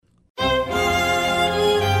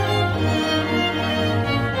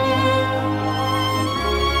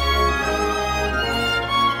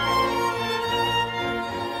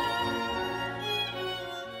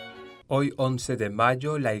Hoy, 11 de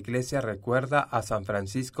mayo, la Iglesia recuerda a San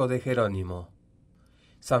Francisco de Jerónimo.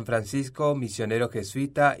 San Francisco, misionero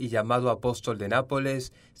jesuita y llamado apóstol de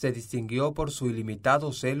Nápoles, se distinguió por su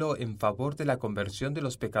ilimitado celo en favor de la conversión de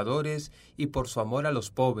los pecadores y por su amor a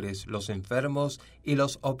los pobres, los enfermos y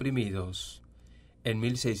los oprimidos. En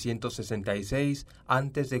 1666,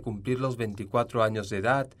 antes de cumplir los 24 años de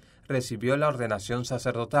edad, recibió la ordenación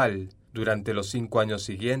sacerdotal. Durante los 5 años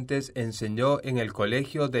siguientes enseñó en el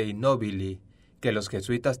colegio de Nobili, que los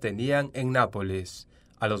jesuitas tenían en Nápoles.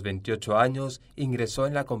 A los 28 años ingresó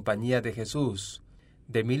en la Compañía de Jesús.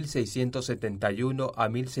 De 1671 a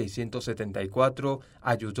 1674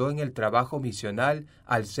 ayudó en el trabajo misional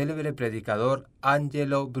al célebre predicador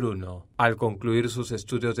Angelo Bruno. Al concluir sus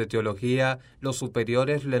estudios de teología, los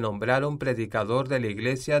superiores le nombraron predicador de la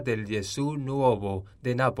Iglesia del Gesù Nuovo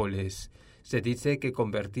de Nápoles. Se dice que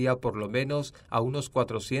convertía por lo menos a unos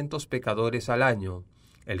 400 pecadores al año.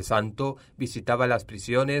 El santo visitaba las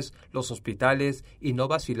prisiones, los hospitales y no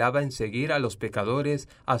vacilaba en seguir a los pecadores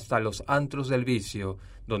hasta los antros del vicio,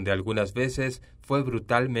 donde algunas veces fue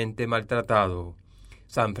brutalmente maltratado.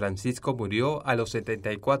 San Francisco murió a los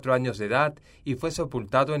 74 años de edad y fue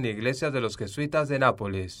sepultado en la iglesia de los jesuitas de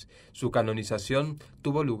Nápoles. Su canonización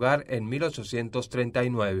tuvo lugar en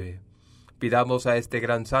 1839. Pidamos a este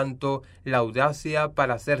gran santo la audacia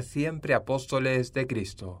para ser siempre apóstoles de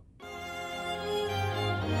Cristo.